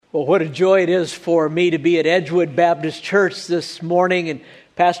Well, what a joy it is for me to be at Edgewood Baptist Church this morning. And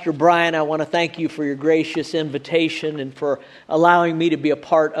Pastor Brian, I want to thank you for your gracious invitation and for allowing me to be a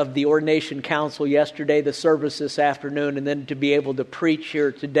part of the Ordination Council yesterday, the service this afternoon, and then to be able to preach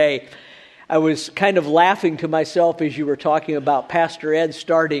here today. I was kind of laughing to myself as you were talking about Pastor Ed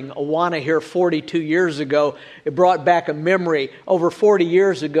starting Awana here 42 years ago. It brought back a memory. Over 40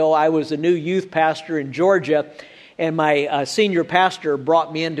 years ago, I was a new youth pastor in Georgia. And my senior pastor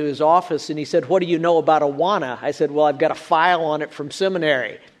brought me into his office and he said, "What do you know about Awana?" I said, "Well, I've got a file on it from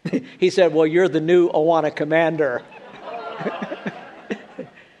seminary." He said, "Well, you're the new Awana commander." A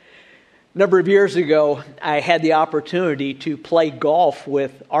number of years ago, I had the opportunity to play golf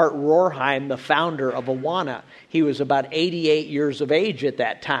with Art Rorheim, the founder of Awana. He was about 88 years of age at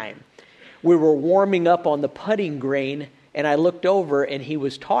that time. We were warming up on the putting green, and I looked over, and he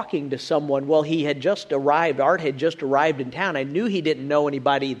was talking to someone. Well, he had just arrived. Art had just arrived in town. I knew he didn't know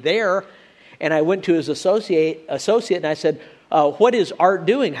anybody there, and I went to his associate, and I said, "What is Art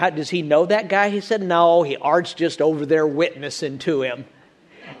doing? Does he know that guy?" He said, "No, Art's just over there witnessing to him."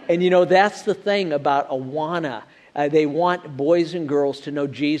 And that's the thing about Awana. They want boys and girls to know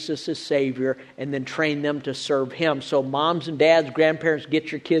Jesus as Savior and then train them to serve Him. So moms and dads, grandparents,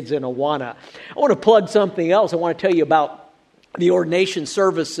 get your kids in Awana. I want to plug something else. I want to tell you about the ordination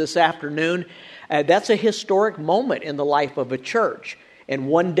service this afternoon. That's a historic moment in the life of a church. And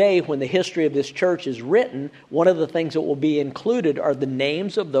one day when the history of this church is written, one of the things that will be included are the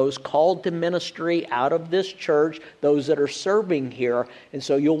names of those called to ministry out of this church, those that are serving here. And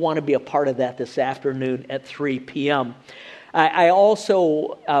so you'll want to be a part of that this afternoon at 3 p.m. I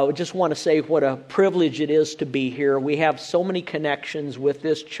also just want to say what a privilege it is to be here. We have so many connections with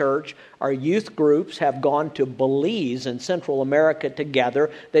this church. Our youth groups have gone to Belize in Central America together.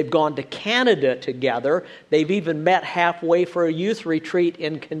 They've gone to Canada together. They've even met halfway for a youth retreat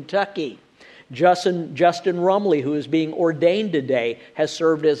in Kentucky. Justin Rumley, who is being ordained today, has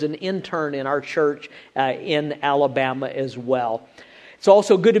served as an intern in our church in Alabama as well. It's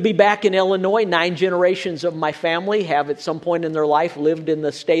also good to be back in Illinois. 9 generations of my family have at some point in their life lived in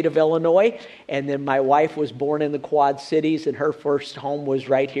the state of Illinois. And then my wife was born in the Quad Cities, and her first home was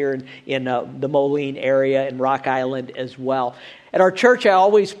right here in the Moline area in Rock Island as well. At our church, I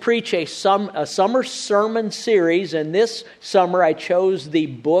always preach a summer sermon series, and this summer I chose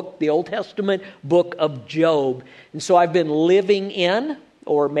the Old Testament book of Job. And so I've been living in,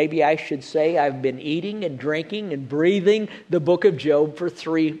 or maybe I should say I've been eating and drinking and breathing the book of Job for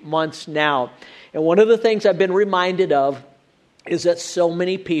 3 months now. And one of the things I've been reminded of is that so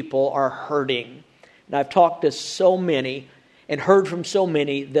many people are hurting. And I've talked to so many and heard from so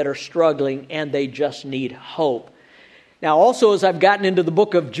many that are struggling and they just need hope. Now, also, as I've gotten into the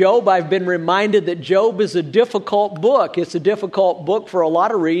book of Job, I've been reminded that Job is a difficult book. It's a difficult book for a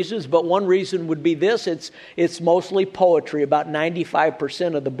lot of reasons, but one reason would be this. It's mostly poetry. About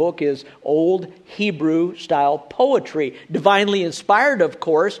 95% of the book is old Hebrew-style poetry. Divinely inspired, of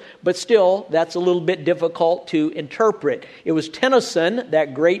course, but still, that's a little bit difficult to interpret. It was Tennyson,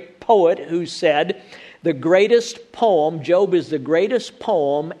 that great poet, who said, "The greatest poem, Job is the greatest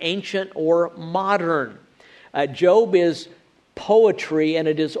poem, ancient or modern." Job is poetry, and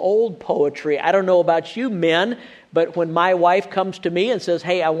it is old poetry. I don't know about you men, but when my wife comes to me and says,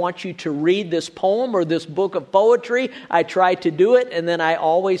 "Hey, I want you to read this poem or this book of poetry," I try to do it, and then I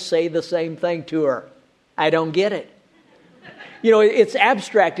always say the same thing to her. I don't get it. It's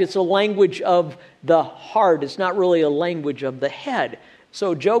abstract. It's a language of the heart. It's not really a language of the head.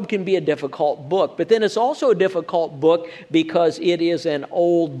 So Job can be a difficult book, but then it's also a difficult book because it is an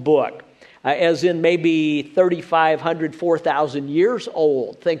old book. As in maybe 3,500, 4,000 years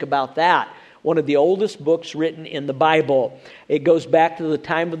old. Think about that. One of the oldest books written in the Bible. It goes back to the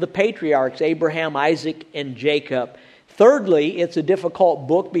time of the patriarchs, Abraham, Isaac, and Jacob. Thirdly, it's a difficult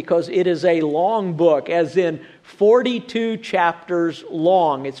book because it is a long book, as in 42 chapters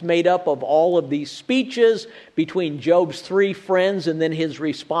long. It's made up of all of these speeches between Job's 3 friends and then his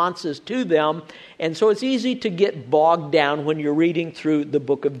responses to them. And so it's easy to get bogged down when you're reading through the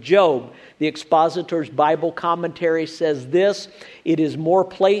book of Job. The Expositor's Bible Commentary says this: it is more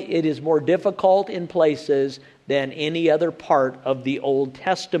difficult in places than any other part of the Old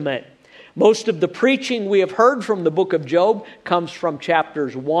Testament. Most of the preaching we have heard from the book of Job comes from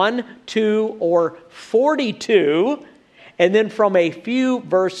chapters 1, 2, or 42, and then from a few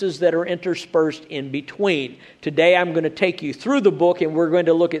verses that are interspersed in between. Today I'm going to take you through the book, and we're going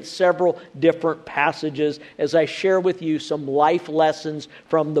to look at several different passages as I share with you some life lessons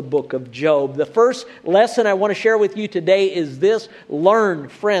from the book of Job. The first lesson I want to share with you today is this: learn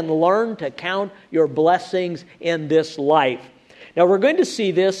to count your blessings in this life. Now we're going to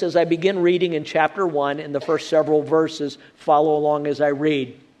see this as I begin reading in chapter 1 in the first several verses. Follow along as I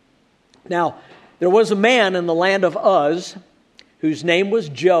read. Now, there was a man in the land of Uz whose name was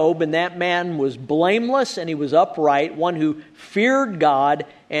Job, and that man was blameless and he was upright, one who feared God,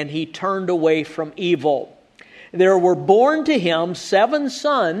 and he turned away from evil. There were born to him 7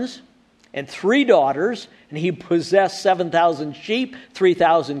 sons and 3 daughters, and he possessed 7,000 sheep,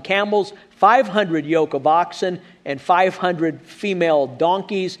 3,000 camels, 500 yoke of oxen, and 500 female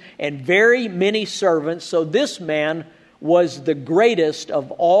donkeys, and very many servants. So this man was the greatest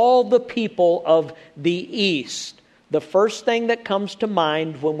of all the people of the East. The first thing that comes to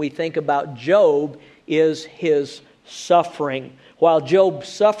mind when we think about Job is his suffering. While Job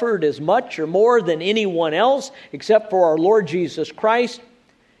suffered as much or more than anyone else, except for our Lord Jesus Christ,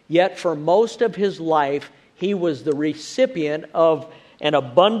 yet for most of his life, he was the recipient of an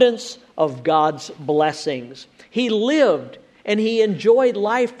abundance of God's blessings. He lived and he enjoyed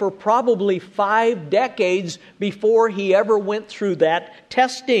life for probably 5 decades before he ever went through that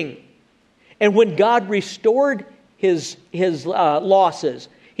testing. And when God restored his losses,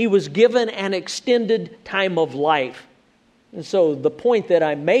 he was given an extended time of life. And so the point that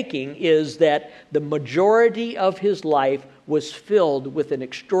I'm making is that the majority of his life was filled with an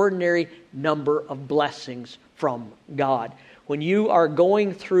extraordinary number of blessings from God. When you are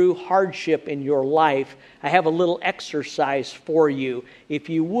going through hardship in your life, I have a little exercise for you. If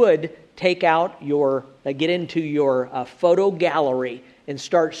you would, take out get into your photo gallery and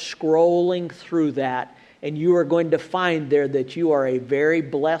start scrolling through that. And you are going to find there that you are a very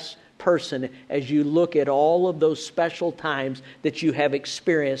blessed person as you look at all of those special times that you have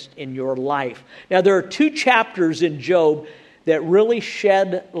experienced in your life. Now, there are 2 chapters in Job that really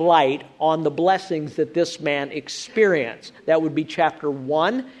shed light on the blessings that this man experienced. That would be chapter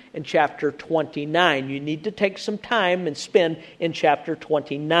 1 and chapter 29. You need to take some time and spend in chapter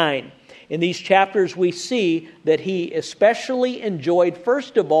 29. In these chapters, we see that he especially enjoyed,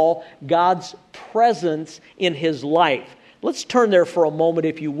 first of all, God's presence in his life. Let's turn there for a moment,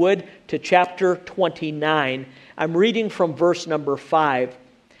 if you would, to chapter 29. I'm reading from verse number 5.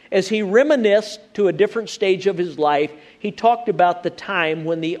 As he reminisced to a different stage of his life, he talked about the time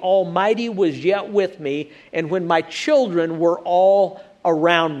when the Almighty was yet with me and when my children were all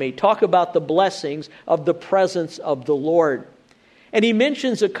around me. Talk about the blessings of the presence of the Lord. And he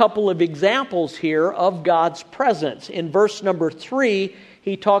mentions a couple of examples here of God's presence. In verse number 3,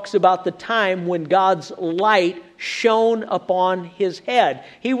 he talks about the time when God's light shone upon his head.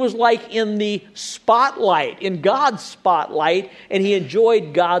 He was like in the spotlight, in God's spotlight, and he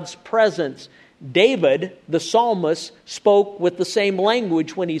enjoyed God's presence. David, the psalmist, spoke with the same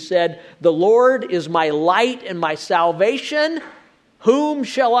language when he said, "The Lord is my light and my salvation. Whom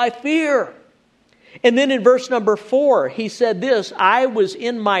shall I fear?" And then in verse number 4, he said this, "I was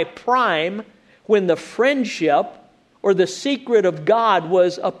in my prime when the friendship or the secret of God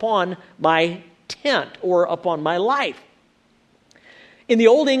was upon my tent or upon my life." In the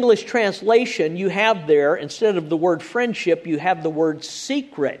Old English translation, you have there, instead of the word friendship, you have the word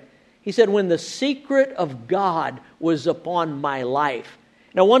secret. He said, when the secret of God was upon my life.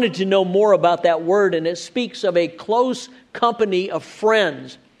 And I wanted to know more about that word, and it speaks of a close company of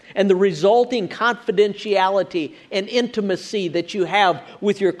friends and the resulting confidentiality and intimacy that you have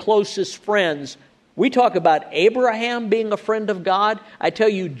with your closest friends. We talk about Abraham being a friend of God. I tell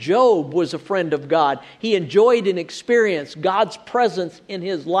you, Job was a friend of God. He enjoyed and experienced God's presence in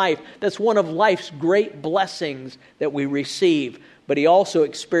his life. That's one of life's great blessings that we receive. But he also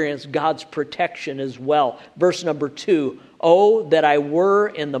experienced God's protection as well. Verse number 2, "Oh, that I were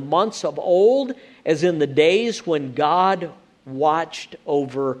in the months of old, as in the days when God watched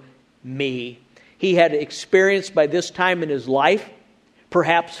over me." He had experienced by this time in his life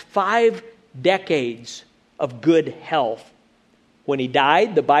perhaps 5 decades of good health. When he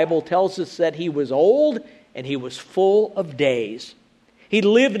died, the Bible tells us that he was old and he was full of days. He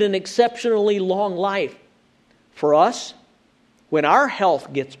lived an exceptionally long life. For us, when our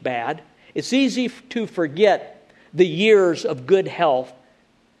health gets bad, it's easy to forget the years of good health,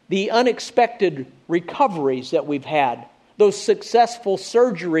 the unexpected recoveries that we've had, those successful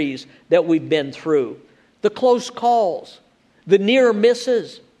surgeries that we've been through, the close calls, the near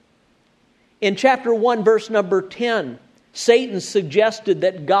misses. In chapter 1, verse number 10, Satan suggested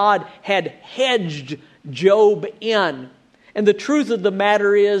that God had hedged Job in. And the truth of the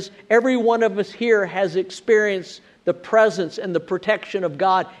matter is, every one of us here has experienced the presence and the protection of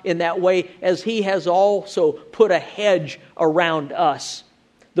God in that way, as he has also put a hedge around us.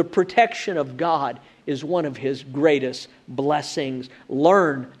 The protection of God is one of his greatest blessings.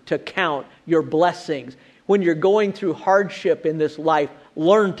 Learn to count your blessings. When you're going through hardship in this life,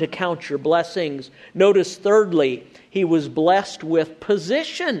 learn to count your blessings. Notice thirdly, he was blessed with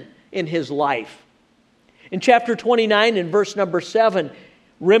position in his life. In chapter 29, in verse number 7,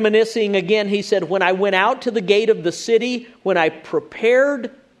 reminiscing again, he said, when I went out to the gate of the city, when I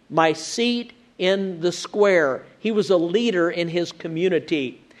prepared my seat in the square. He was a leader in his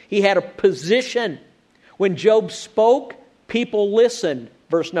community. He had a position. When Job spoke, people listened.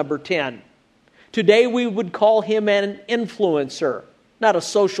 Verse number 10. Today we would call him an influencer. Not a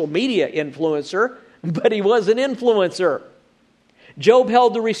social media influencer, but he was an influencer. Job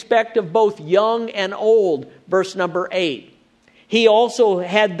held the respect of both young and old. Verse number 8. He also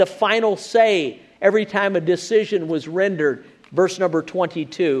had the final say every time a decision was rendered. Verse number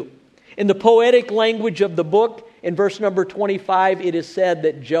 22. In the poetic language of the book, in verse number 25, it is said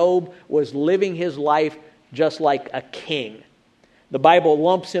that Job was living his life just like a king. The Bible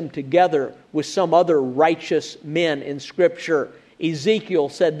lumps him together with some other righteous men in Scripture. Ezekiel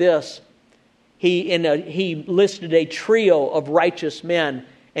said this. He listed a trio of righteous men,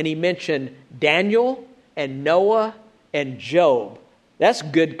 and he mentioned Daniel and Noah and Job. That's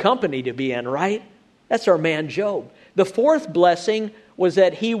good company to be in, right? That's our man Job. The fourth blessing was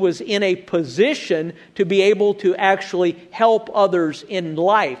that he was in a position to be able to actually help others in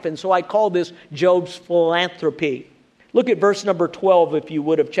life. And so I call this Job's philanthropy. Look at verse number 12, if you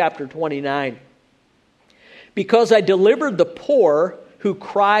would, of chapter 29. Because I delivered the poor who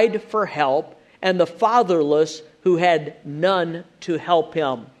cried for help, and the fatherless who had none to help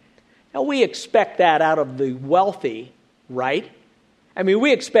him. Now we expect that out of the wealthy, right? I mean,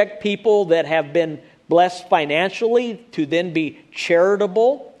 we expect people that have been blessed financially to then be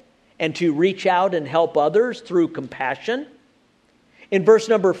charitable and to reach out and help others through compassion. In verse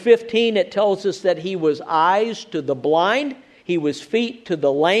number 15, it tells us that he was eyes to the blind, he was feet to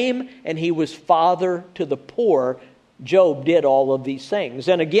the lame, and he was father to the poor. Job did all of these things.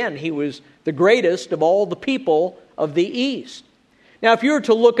 And again, he was the greatest of all the people of the East. Now, if you were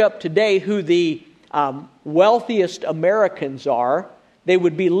to look up today who the wealthiest Americans are, they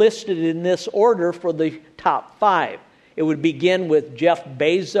would be listed in this order for the top 5. It would begin with Jeff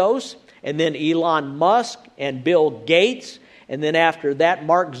Bezos, and then Elon Musk, and Bill Gates, and then after that,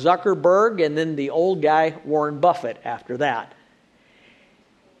 Mark Zuckerberg, and then the old guy, Warren Buffett, after that.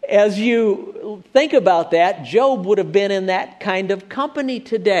 As you think about that, Job would have been in that kind of company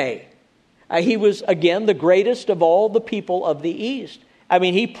today. He was, again, the greatest of all the people of the East. I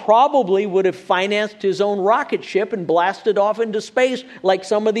mean, he probably would have financed his own rocket ship and blasted off into space like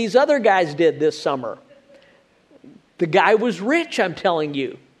some of these other guys did this summer. The guy was rich, I'm telling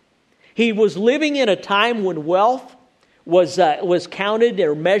you. He was living in a time when wealth was counted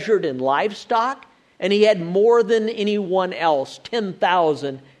or measured in livestock, and he had more than anyone else,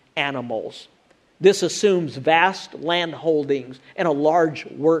 10,000 animals. This assumes vast land holdings and a large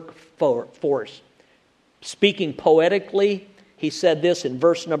workforce. Speaking poetically, he said this in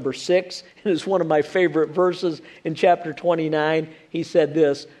verse number 6. It is one of my favorite verses in chapter 29. He said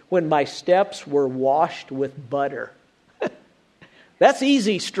this, when my steps were washed with butter. That's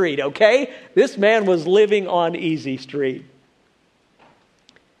easy street, okay? This man was living on easy street.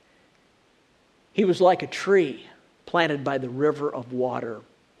 He was like a tree planted by the river of water.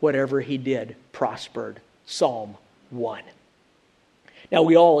 Whatever he did prospered. Psalm 1. Now,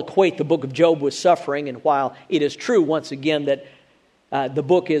 we all equate the book of Job with suffering, and while it is true, once again, that the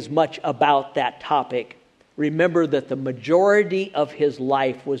book is much about that topic, remember that the majority of his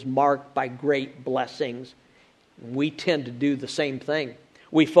life was marked by great blessings. We tend to do the same thing.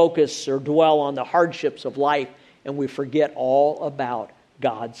 We focus or dwell on the hardships of life, and we forget all about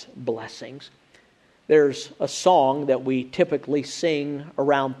God's blessings. There's a song that we typically sing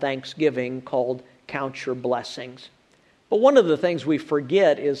around Thanksgiving called Count Your Blessings. But one of the things we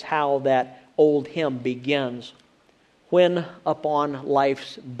forget is how that old hymn begins. When upon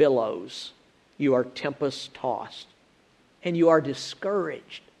life's billows you are tempest tossed, and you are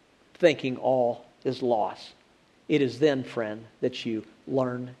discouraged, thinking all is lost. It is then, friend, that you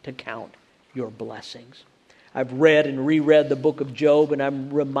learn to count your blessings. I've read and reread the book of Job, and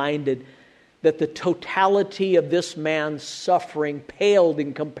I'm reminded that the totality of this man's suffering paled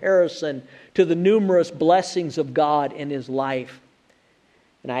in comparison to the numerous blessings of God in his life.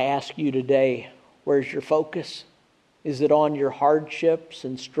 And I ask you today, where's your focus? Is it on your hardships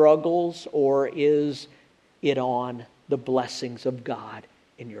and struggles, or is it on the blessings of God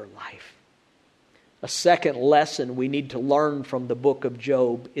in your life? A second lesson we need to learn from the book of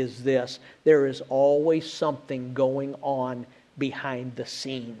Job is this. There is always something going on behind the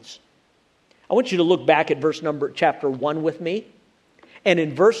scenes. I want you to look back at chapter 1 with me. And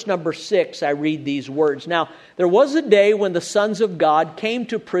in verse number 6, I read these words. Now, there was a day when the sons of God came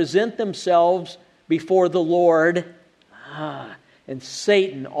to present themselves before the Lord, and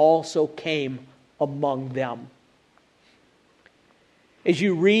Satan also came among them. As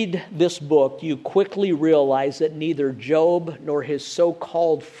you read this book, you quickly realize that neither Job nor his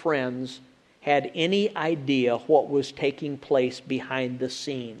so-called friends had any idea what was taking place behind the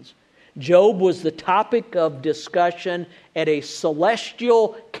scenes. Job was the topic of discussion at a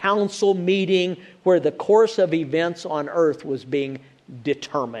celestial council meeting where the course of events on earth was being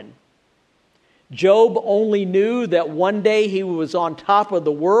determined. Job only knew that one day he was on top of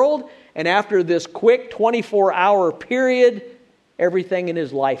the world, and after this quick 24-hour period, everything in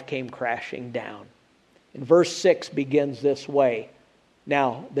his life came crashing down. And verse 6 begins this way.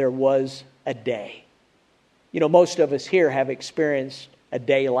 Now, there was a day. You know, most of us here have experienced a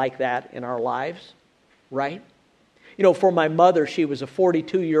day like that in our lives, right? You know, for my mother, she was a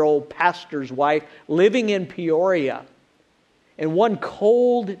 42-year-old pastor's wife living in Peoria. And one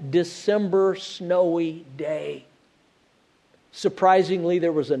cold December snowy day, surprisingly,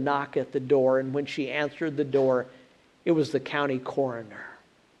 there was a knock at the door. And when she answered the door, it was the county coroner.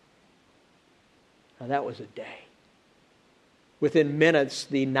 Now, that was a day. Within minutes,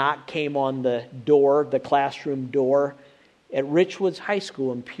 the knock came on the door, the classroom door, at Richwoods High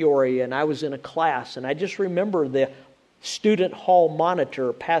School in Peoria, and I was in a class, and I just remember the student hall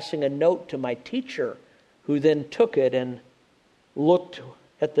monitor passing a note to my teacher, who then took it and looked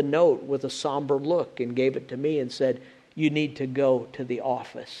at the note with a somber look and gave it to me and said, "You need to go to the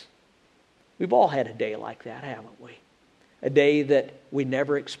office." We've all had a day like that, haven't we? A day that we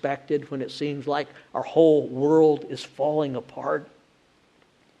never expected, when it seems like our whole world is falling apart.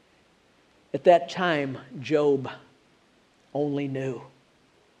 At that time, Job only knew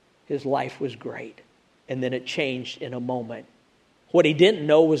his life was great, and then it changed in a moment. What he didn't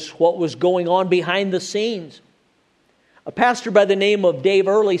know was what was going on behind the scenes. A pastor by the name of Dave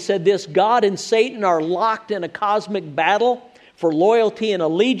Earley said this: God and Satan are locked in a cosmic battle for loyalty and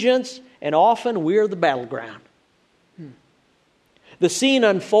allegiance, and often we're the battleground. The scene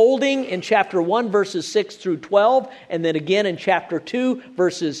unfolding in chapter 1, verses 6 through 12, and then again in chapter 2,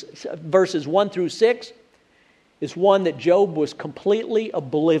 verses 1 through 6, is one that Job was completely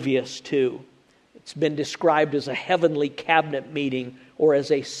oblivious to. It's been described as a heavenly cabinet meeting or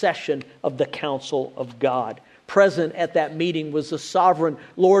as a session of the council of God. Present at that meeting was the sovereign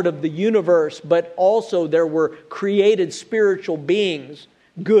Lord of the universe, but also there were created spiritual beings,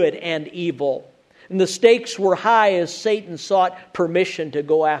 good and evil. And the stakes were high as Satan sought permission to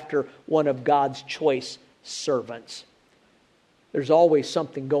go after one of God's choice servants. There's always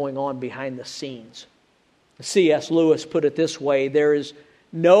something going on behind the scenes. C.S. Lewis put it this way: there is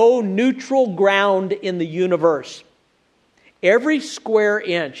no neutral ground in the universe. Every square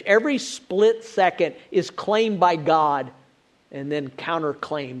inch, every split second is claimed by God and then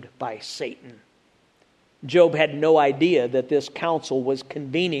counterclaimed by Satan. Job had no idea that this council was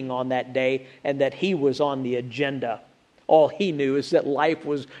convening on that day and that he was on the agenda. All he knew is that life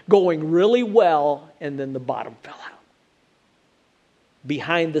was going really well, and then the bottom fell out.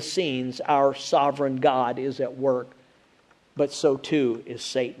 Behind the scenes, our sovereign God is at work, but so too is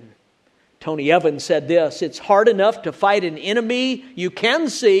Satan. Tony Evans said this: it's hard enough to fight an enemy you can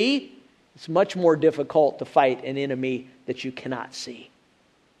see. It's much more difficult to fight an enemy that you cannot see.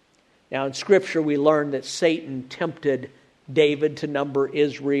 Now, in Scripture, we learn that Satan tempted David to number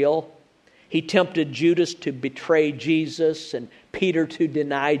Israel. He tempted Judas to betray Jesus and Peter to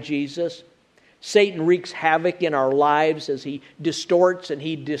deny Jesus. Satan wreaks havoc in our lives as he distorts and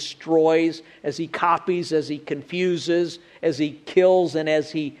he destroys, as he copies, as he confuses, as he kills, and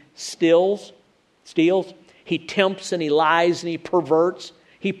as he steals. He tempts and he lies and he perverts.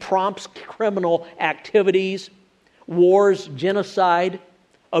 He prompts criminal activities, wars, genocide,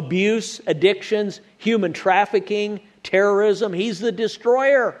 abuse, addictions, human trafficking, terrorism. He's the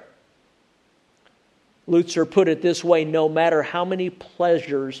destroyer. Lutzer put it this way: no matter how many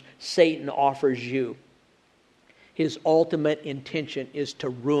pleasures Satan offers you, his ultimate intention is to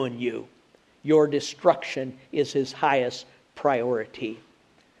ruin you. Your destruction is his highest priority.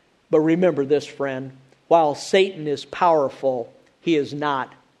 But remember this, friend: while Satan is powerful, he is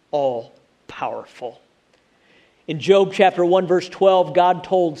not all powerful. In Job chapter 1, verse 12, God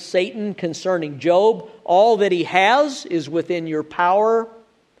told Satan concerning Job, all that he has is within your power,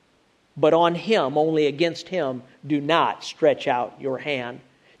 but on him, only against him, do not stretch out your hand.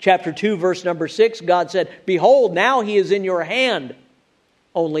 Chapter 2, verse number 6, God said, behold, now he is in your hand,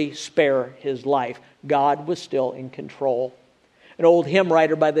 only spare his life. God was still in control. An old hymn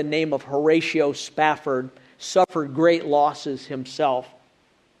writer by the name of Horatio Spafford suffered great losses himself.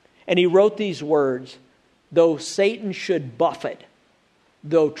 And he wrote these words, "Though Satan should buffet,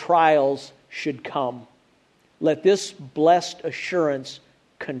 though trials should come, let this blessed assurance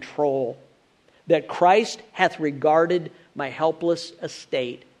control, that Christ hath regarded my helpless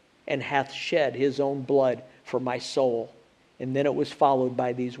estate, and hath shed his own blood for my soul." And then it was followed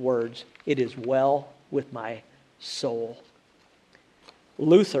by these words, "It is well with my soul."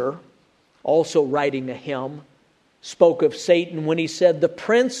 Luther, also writing a hymn, spoke of Satan when he said, "The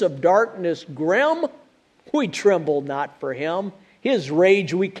prince of darkness grim, we tremble not for him. His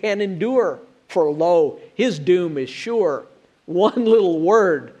rage we can endure, for lo, his doom is sure. One little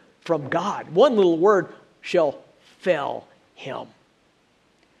word from God, one little word shall fell him."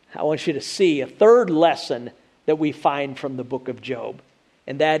 I want you to see a third lesson that we find from the book of Job,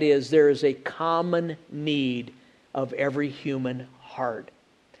 and that is there is a common need of every human heart.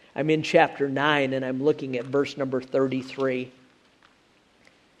 I'm in chapter 9 and I'm looking at verse number 33.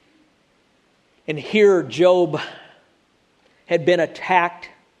 And here Job had been attacked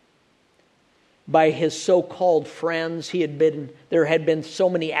by his so-called friends. There had been so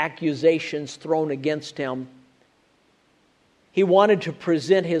many accusations thrown against him. He wanted to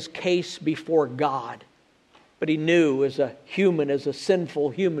present his case before God, but he knew as a human, as a sinful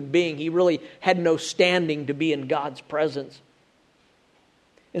human being, he really had no standing to be in God's presence.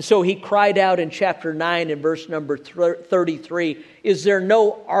 And so he cried out in chapter 9 and verse number 33, "Is there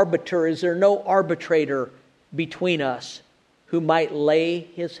no arbiter, is there no arbitrator between us who might lay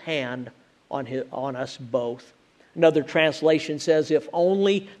his hand on us both?" Another translation says, "If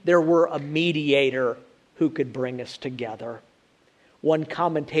only there were a mediator who could bring us together." One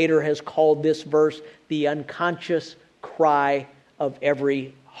commentator has called this verse the unconscious cry of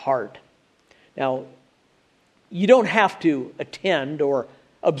every heart. Now, you don't have to attend or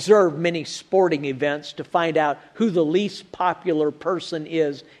observe many sporting events to find out who the least popular person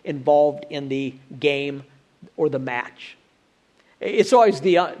is involved in the game or the match. It's always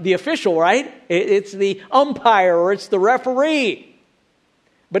the official, right? It's the umpire or it's the referee.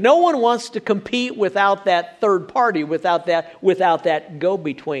 But no one wants to compete without that third party, without that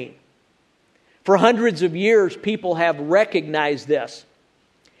go-between. For hundreds of years, people have recognized this.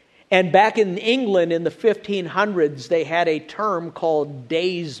 And back in England in the 1500s, they had a term called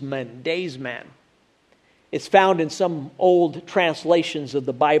daysman. It's found in some old translations of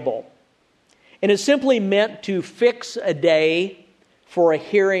the Bible. And it simply meant to fix a day for a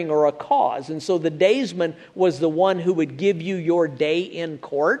hearing or a cause. And so the daysman was the one who would give you your day in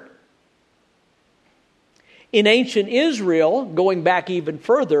court. In ancient Israel, going back even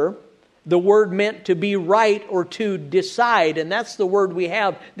further, the word meant to be right or to decide. And that's the word we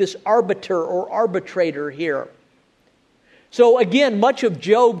have, this arbiter or arbitrator here. So again, much of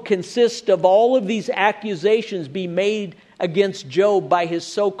Job consists of all of these accusations being made against Job by his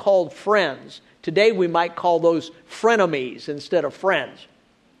so-called friends. Today we might call those frenemies instead of friends.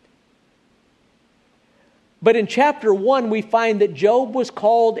 But in chapter 1 we find that Job was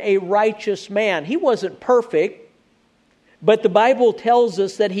called a righteous man. He wasn't perfect, but the Bible tells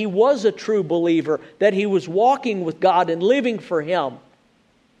us that he was a true believer, that he was walking with God and living for Him.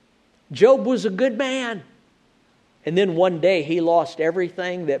 Job was a good man. And then one day he lost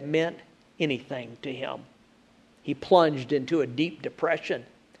everything that meant anything to him. He plunged into a deep depression.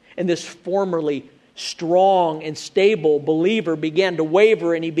 And this formerly strong and stable believer began to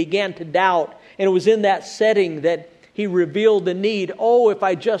waver and he began to doubt. And it was in that setting that he revealed the need. Oh, if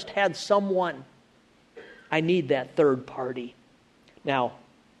I just had someone. I need that third party. Now,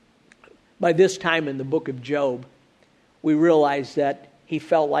 by this time in the book of Job, we realize that he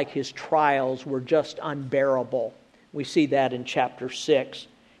felt like his trials were just unbearable. We see that in chapter 6.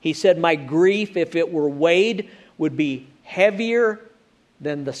 He said, "My grief, if it were weighed, would be heavier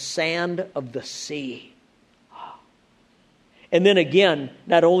than the sand of the sea." And then again,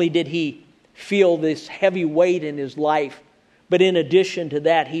 not only did he feel this heavy weight in his life, but in addition to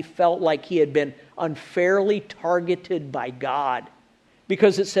that, he felt like he had been unfairly targeted by God.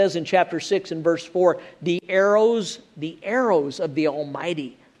 Because it says in chapter 6 and verse 4, the arrows of the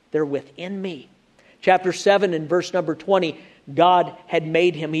Almighty, they're within me. Chapter 7 and verse number 20, God had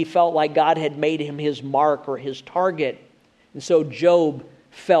made him, he felt like God had made him his mark or his target. And so Job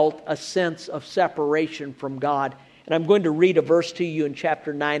felt a sense of separation from God. And I'm going to read a verse to you in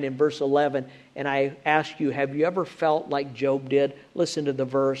chapter 9 and verse 11. And I ask you, have you ever felt like Job did? Listen to the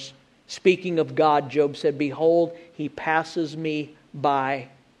verse. Speaking of God, Job said, "Behold, he passes me by,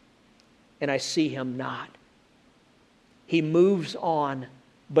 and I see him not. He moves on,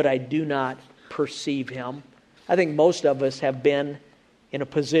 but I do not perceive him." I think most of us have been in a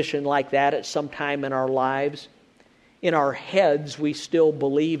position like that at some time in our lives. In our heads, we still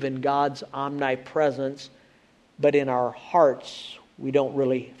believe in God's omnipresence, but in our hearts, we don't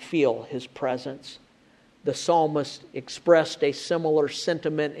really feel His presence. The psalmist expressed a similar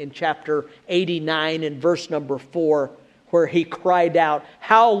sentiment in chapter 89 and verse number 4, where he cried out,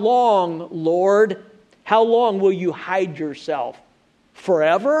 "How long, Lord? How long will you hide yourself?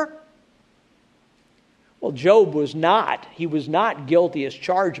 Forever?" Well, Job was not. He was not guilty as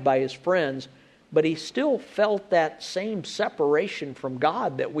charged by his friends, but he still felt that same separation from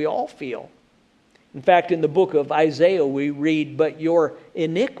God that we all feel. In fact, in the book of Isaiah, we read, "But your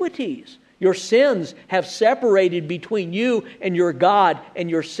iniquities, your sins have separated between you and your God, and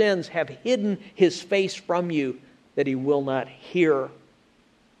your sins have hidden His face from you, that He will not hear."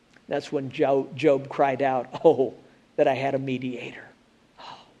 That's when Job cried out, "Oh, that I had a mediator."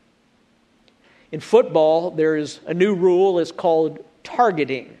 In football, there is a new rule. It's called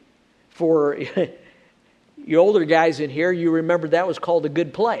targeting. For you older guys in here, you remember that was called a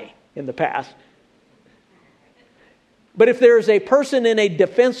good play in the past. But if there is a person in a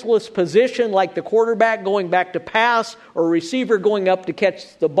defenseless position, like the quarterback going back to pass or a receiver going up to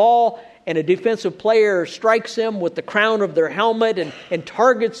catch the ball, and a defensive player strikes them with the crown of their helmet and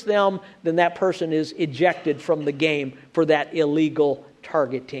targets them, then that person is ejected from the game for that illegal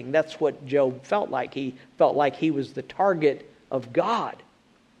targeting. That's what Job felt like. He felt like he was the target of God.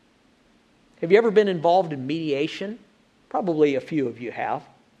 Have you ever been involved in mediation? Probably a few of you have.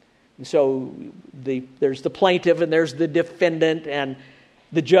 And so there's the plaintiff and there's the defendant, and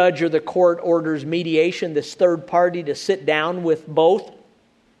the judge or the court orders mediation, this third party, to sit down with both.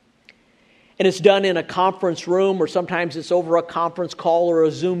 And it's done in a conference room, or sometimes it's over a conference call or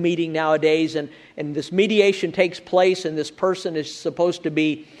a Zoom meeting nowadays. And this mediation takes place, and this person is supposed to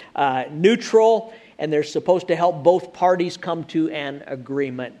be neutral, and they're supposed to help both parties come to an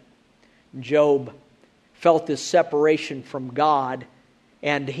agreement. Job felt this separation from God,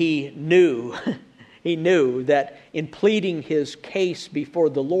 and he knew that in pleading his case before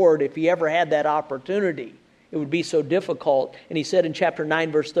the Lord, if he ever had that opportunity, it would be so difficult. And he said in chapter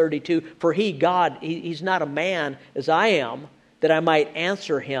 9, verse 32, "For he, God, he's not a man as I am, that I might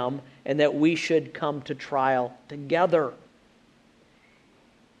answer him, and that we should come to trial together."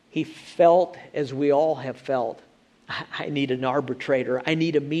 He felt, as we all have felt, I need an arbitrator. I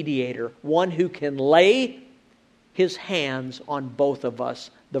need a mediator. One who can lay his hands on both of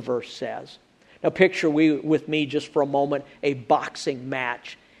us, the verse says. Now picture with me just for a moment a boxing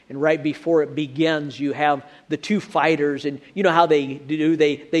match. And right before it begins, you have the two fighters, and you know how they do.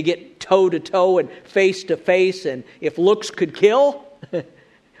 They get toe to toe and face to face, and if looks could kill,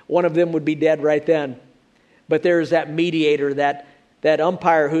 one of them would be dead right then. But there's that mediator, that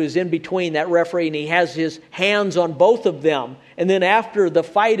umpire who is in between, that referee, and he has his hands on both of them. And then after the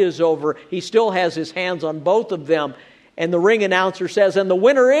fight is over, he still has his hands on both of them. And the ring announcer says, "And the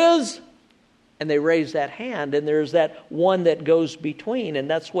winner is..." And they raise that hand, and there's that one that goes between. And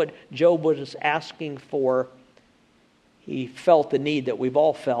that's what Job was asking for. He felt the need that we've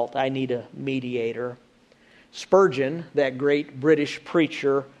all felt. I need a mediator. Spurgeon, that great British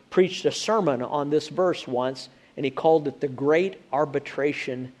preacher, preached a sermon on this verse once, and he called it the Great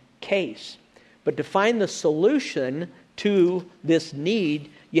Arbitration Case. But to find the solution to this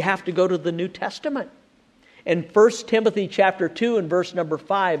need, you have to go to the New Testament. In 1 Timothy chapter 2 and verse number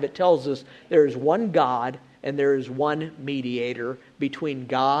 5, it tells us there is one God and there is one mediator between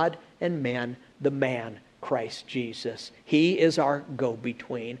God and men, the man, Christ Jesus. He is our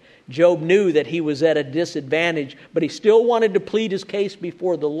go-between. Job knew that he was at a disadvantage, but he still wanted to plead his case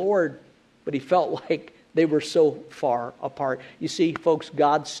before the Lord, but he felt like they were so far apart. You see, folks,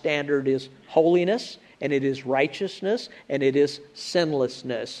 God's standard is holiness, and it is righteousness, and it is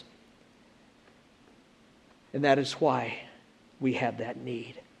sinlessness. And that is why we have that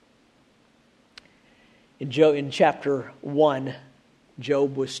need. In chapter 1,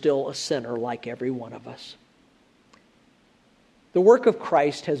 Job was still a sinner like every one of us. The work of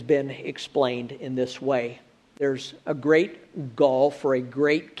Christ has been explained in this way. There's a great gulf or a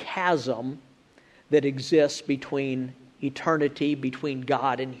great chasm that exists between eternity, between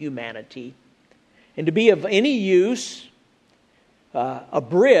God and humanity. And to be of any use, a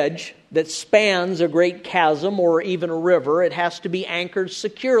bridge that spans a great chasm or even a river, it has to be anchored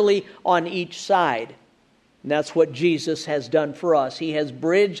securely on each side. And that's what Jesus has done for us. He has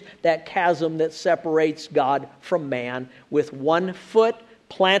bridged that chasm that separates God from man with one foot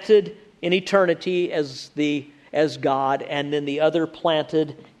planted in eternity as God, and then the other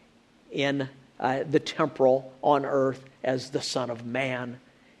planted in the temporal on earth as the Son of Man.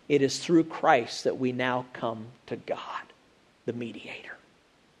 It is through Christ that we now come to God, the mediator.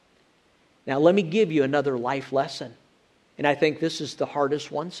 Now, let me give you another life lesson. And I think this is the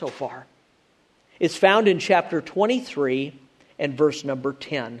hardest one so far. It's found in chapter 23 and verse number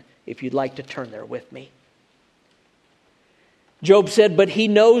 10, if you'd like to turn there with me. Job said, "But he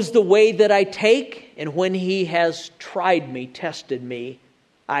knows the way that I take, and when he has tried me, tested me,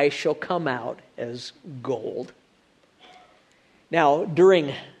 I shall come out as gold." Now,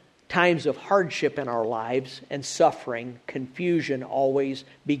 during times of hardship in our lives and suffering, confusion always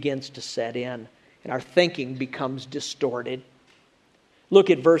begins to set in, and our thinking becomes distorted. Look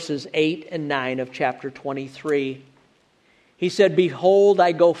at verses 8 and 9 of chapter 23. He said, "Behold,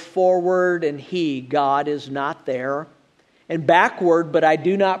 I go forward, and he, God, is not there, and backward, but I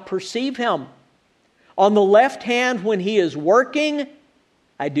do not perceive him. On the left hand, when he is working,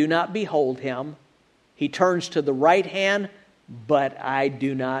 I do not behold him. He turns to the right hand, but I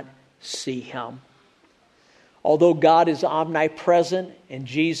do not see him." Although God is omnipresent and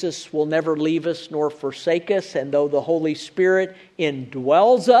Jesus will never leave us nor forsake us, and though the Holy Spirit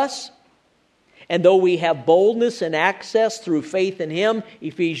indwells us, and though we have boldness and access through faith in him,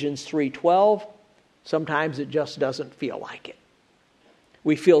 Ephesians 3:12, sometimes it just doesn't feel like it.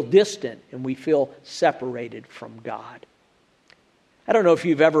 We feel distant and we feel separated from God. I don't know if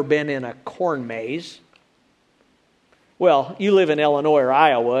you've ever been in a corn maze. Well, you live in Illinois or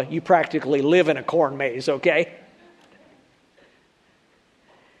Iowa, you practically live in a corn maze, okay?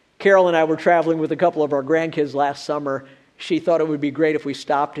 Carol and I were traveling with a couple of our grandkids last summer. She thought it would be great if we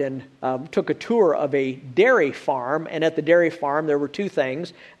stopped and took a tour of a dairy farm. And at the dairy farm, there were two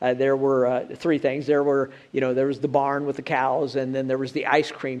things. There were three things. There was the barn with the cows, and then there was the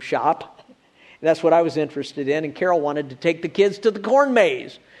ice cream shop. And that's what I was interested in. And Carol wanted to take the kids to the corn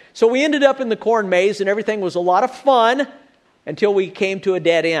maze. So we ended up in the corn maze, and everything was a lot of fun until we came to a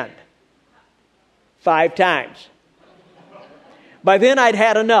dead end. 5 times. By then, I'd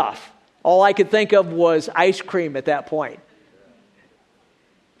had enough. All I could think of was ice cream at that point.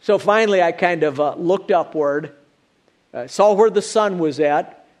 So finally, I kind of looked upward, saw where the sun was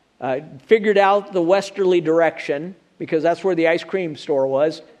at, figured out the westerly direction, because that's where the ice cream store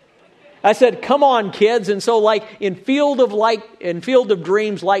was. I said, "Come on, kids." And so like in Field of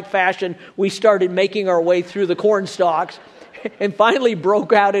Dreams like fashion, we started making our way through the corn stalks and finally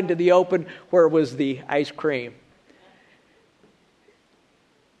broke out into the open where was the ice cream.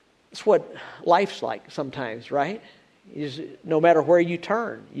 It's what life's like sometimes, right? No matter where you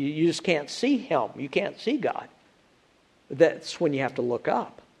turn, you just can't see him. You can't see God. That's when you have to look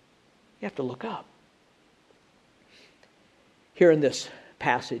up. You have to look up. Here in this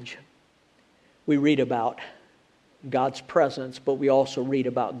passage, we read about God's presence, but we also read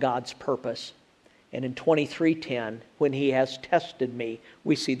about God's purpose. And in 23:10, when he has tested me,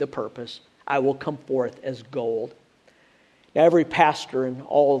 we see the purpose. I will come forth as gold. Now, every pastor and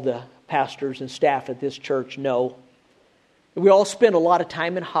all the pastors and staff at this church know we all spend a lot of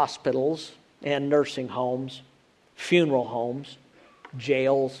time in hospitals and nursing homes, funeral homes,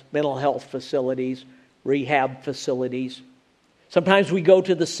 jails, mental health facilities, rehab facilities. Sometimes we go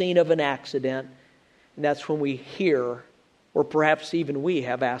to the scene of an accident, and that's when we hear, or perhaps even we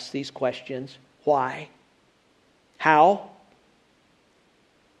have asked these questions. Why? How?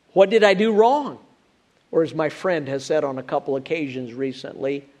 What did I do wrong? Or as my friend has said on a couple occasions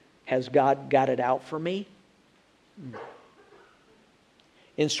recently, has God got it out for me?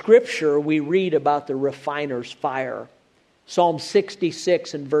 In Scripture, we read about the refiner's fire. Psalm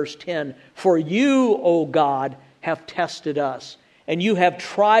 66 and verse 10, "For you, O God, have tested us, and you have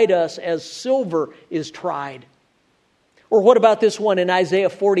tried us as silver is tried." Or what about this one in Isaiah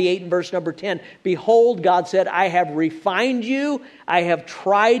 48 and verse number 10? "Behold," God said, "I have refined you, I have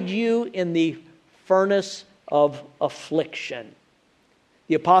tried you in the furnace of affliction."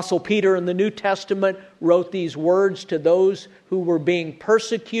 The Apostle Peter in the New Testament wrote these words to those who were being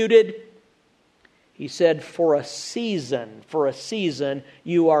persecuted. He said, for a season,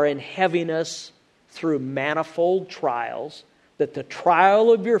 you are in heaviness through manifold trials, that the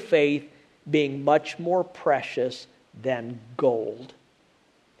trial of your faith, being much more precious than gold."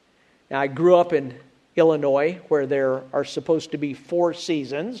 Now, I grew up in Illinois, where there are supposed to be 4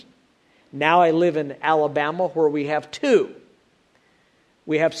 seasons. Now I live in Alabama, where we have 2.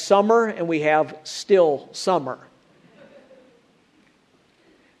 We have summer and we have still summer.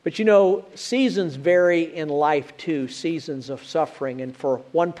 But you know, seasons vary in life too, seasons of suffering. And for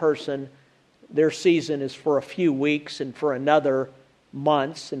one person, their season is for a few weeks, and for another,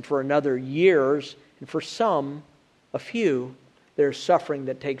 months, and for another, years. And for some, a few, there's suffering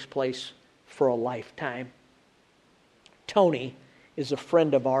that takes place for a lifetime. Tony is a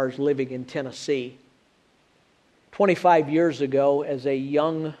friend of ours living in Tennessee. 25 years ago, as a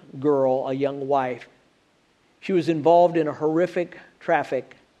young girl, a young wife, she was involved in a horrific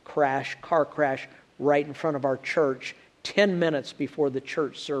car crash right in front of our church 10 minutes before the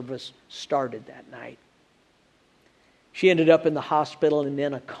church service started that night. She ended up in the hospital and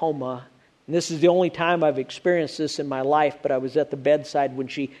in a coma. And this is the only time I've experienced this in my life, but I was at the bedside when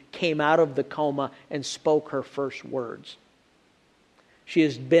she came out of the coma and spoke her first words. She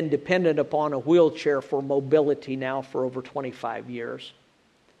has been dependent upon a wheelchair for mobility now for over 25 years.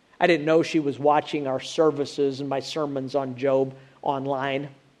 I didn't know she was watching our services and my sermons on Job online,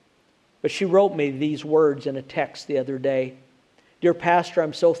 but she wrote me these words in a text the other day. Dear Pastor,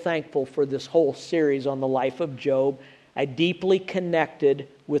 I'm so thankful for this whole series on the life of Job. I deeply connected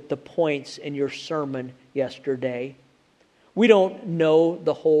with the points in your sermon yesterday. We don't know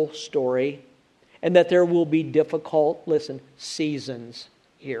the whole story, and that there will be difficult, seasons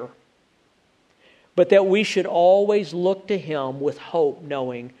here. But that we should always look to Him with hope,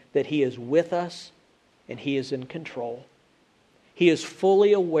 knowing that He is with us and He is in control. He is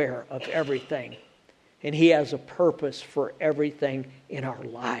fully aware of everything, and He has a purpose for everything in our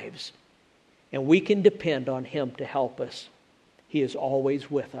lives. And we can depend on Him to help us. He is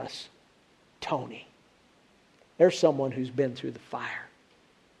always with us. Tony. There's someone who's been through the fire,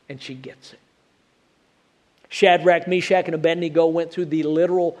 and she gets it. Shadrach, Meshach, and Abednego went through the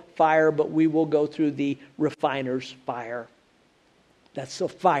literal fire, but we will go through the refiner's fire. That's a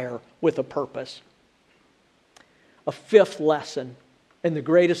fire with a purpose. A fifth lesson, and the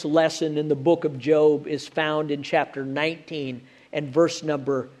greatest lesson in the book of Job, is found in chapter 19 and verse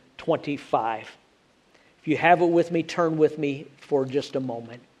number 25. If you have it with me, turn with me for just a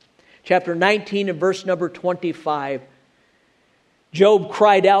moment. Chapter 19 and verse number 25. Job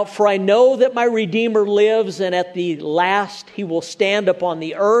cried out, "For I know that my Redeemer lives, and at the last He will stand upon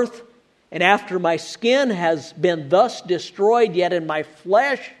the earth. And after my skin has been thus destroyed, yet in my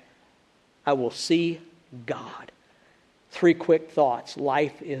flesh I will see God." 3 quick thoughts.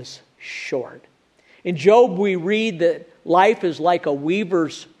 Life is short. In Job we read that life is like a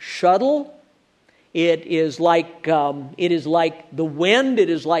weaver's shuttle. It is like the wind. It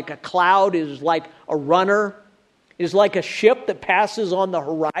is like a cloud. It is like a runner. It is like a ship that passes on the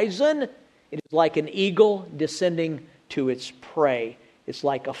horizon. It is like an eagle descending to its prey. It's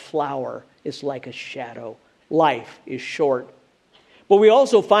like a flower. It's like a shadow. Life is short. But we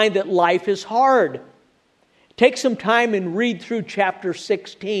also find that life is hard. Take some time and read through chapter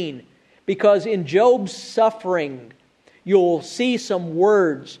 16, because in Job's suffering, you'll see some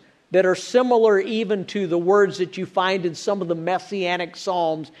words that are similar even to the words that you find in some of the messianic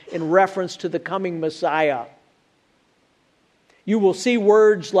psalms in reference to the coming Messiah. You will see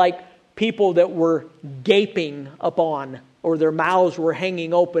words like people that were gaping upon, or their mouths were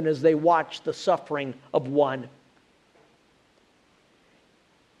hanging open as they watched the suffering of one.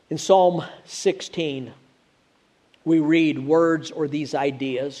 In Psalm 16, we read words or these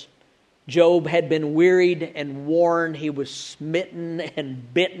ideas. Job had been wearied and worn. He was smitten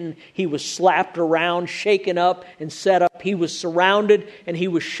and bitten. He was slapped around, shaken up and set up. He was surrounded and he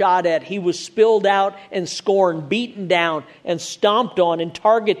was shot at. He was spilled out and scorned, beaten down and stomped on and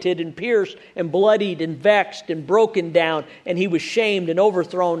targeted and pierced and bloodied and vexed and broken down. And he was shamed and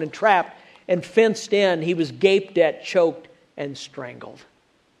overthrown and trapped and fenced in. He was gaped at, choked, and strangled.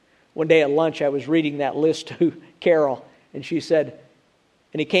 One day at lunch I was reading that list to Carol, and she said,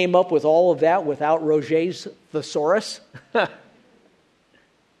 "And he came up with all of that without Roget's thesaurus?" I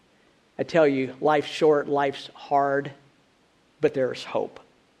tell you, life's short, life's hard, but there's hope.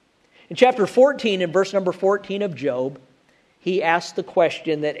 In chapter 14, in verse number 14 of Job, he asked the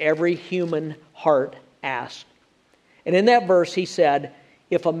question that every human heart asks. And in that verse he said,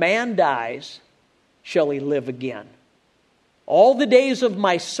 "If a man dies, shall he live again? All the days of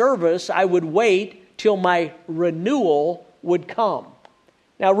my service I would wait till my renewal would come."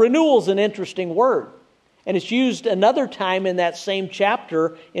 Now, renewal is an interesting word, and it's used another time in that same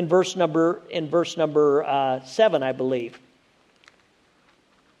chapter in verse number 7, I believe.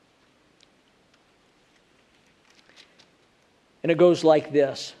 And it goes like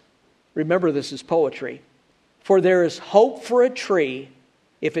this. Remember, this is poetry. "For there is hope for a tree,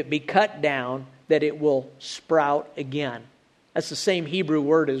 if it be cut down, that it will sprout again." That's the same Hebrew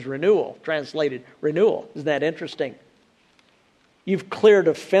word as renewal, translated renewal. Isn't that interesting? You've cleared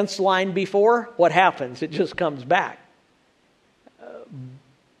a fence line before. What happens? It just comes back.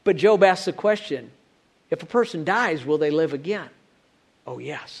 But Job asks the question, if a person dies, will they live again? Oh,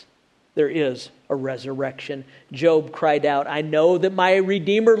 yes. There is a resurrection. Job cried out, "I know that my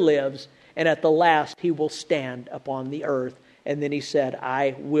Redeemer lives, and at the last he will stand upon the earth." And then he said,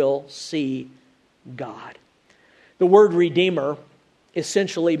 "I will see God." The word redeemer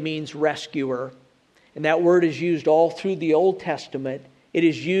essentially means rescuer. And that word is used all through the Old Testament. It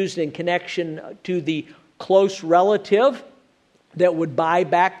is used in connection to the close relative that would buy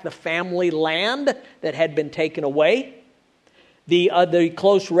back the family land that had been taken away. The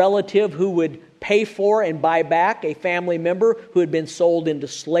close relative who would pay for and buy back a family member who had been sold into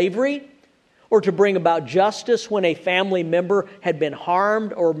slavery, or to bring about justice when a family member had been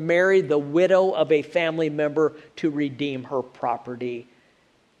harmed, or marry the widow of a family member to redeem her property.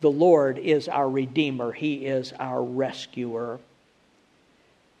 The Lord is our Redeemer. He is our rescuer.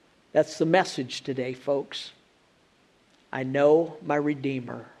 That's the message today, folks. I know my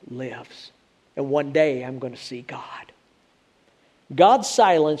Redeemer lives, and one day I'm going to see God. God's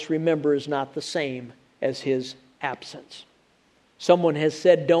silence, remember, is not the same as His absence. Someone has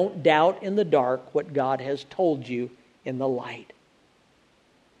said, don't doubt in the dark what God has told you in the light.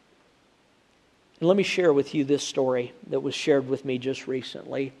 And let me share with you this story that was shared with me just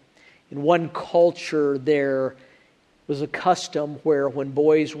recently. In one culture, there was a custom where when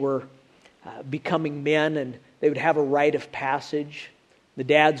boys were becoming men and they would have a rite of passage, the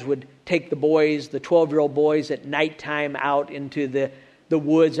dads would take the boys, the 12-year-old boys, at nighttime out into the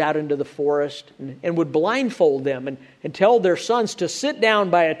woods, out into the forest, and would blindfold them and tell their sons to sit down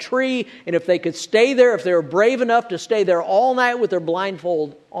by a tree, and if they could stay there, if they were brave enough to stay there all night with their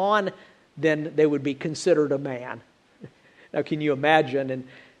blindfold on, then they would be considered a man. Now, can you imagine? And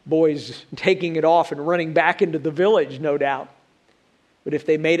boys taking it off and running back into the village, no doubt. But if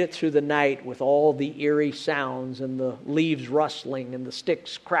they made it through the night with all the eerie sounds and the leaves rustling and the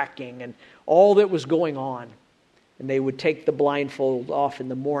sticks cracking and all that was going on, and they would take the blindfold off in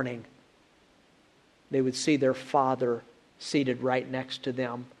the morning, they would see their father seated right next to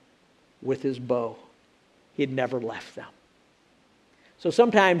them with his bow. He had never left them. So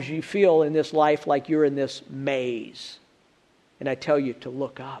sometimes you feel in this life like you're in this maze, and I tell you to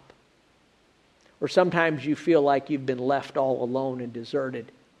look up. Or sometimes you feel like you've been left all alone and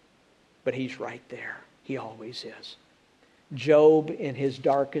deserted, but He's right there. He always is. Job, in his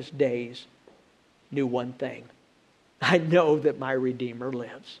darkest days, knew one thing. I know that my Redeemer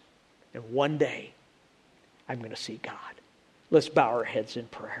lives, and one day I'm going to see God. Let's bow our heads in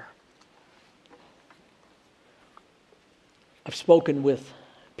prayer. I've spoken with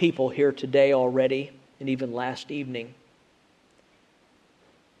people here today already, and even last evening,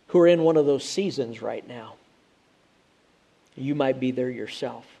 who are in one of those seasons right now. You might be there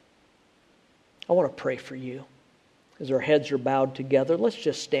yourself. I want to pray for you. As our heads are bowed together, let's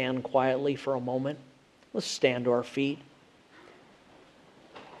just stand quietly for a moment. Let's stand to our feet.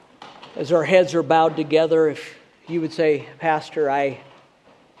 As our heads are bowed together, if you would say, Pastor, I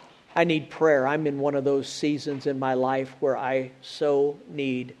need prayer. I'm in one of those seasons in my life where I so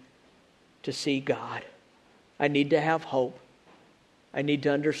need to see God. I need to have hope. I need to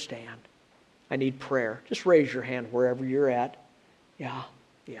understand. I need prayer. Just raise your hand wherever you're at. Yeah.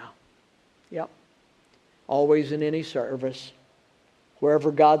 Yep. Always in any service,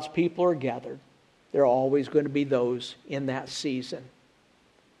 wherever God's people are gathered, there are always going to be those in that season.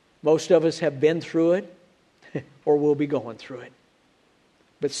 Most of us have been through it or will be going through it.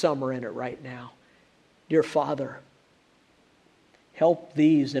 But some are in it right now. Dear Father, help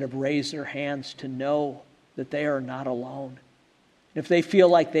these that have raised their hands to know that they are not alone. If they feel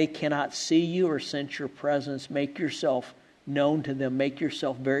like they cannot see you or sense your presence, make yourself known to them. Make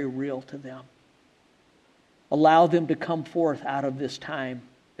yourself very real to them. Allow them to come forth out of this time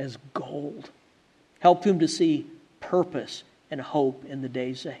as gold. Help them to see purpose and hope in the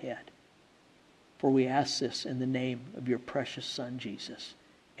days ahead. For we ask this in the name of your precious Son, Jesus.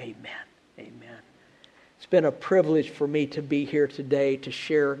 Amen. Amen. It's been a privilege for me to be here today to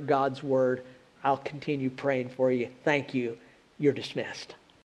share God's Word. I'll continue praying for you. Thank you. You're dismissed.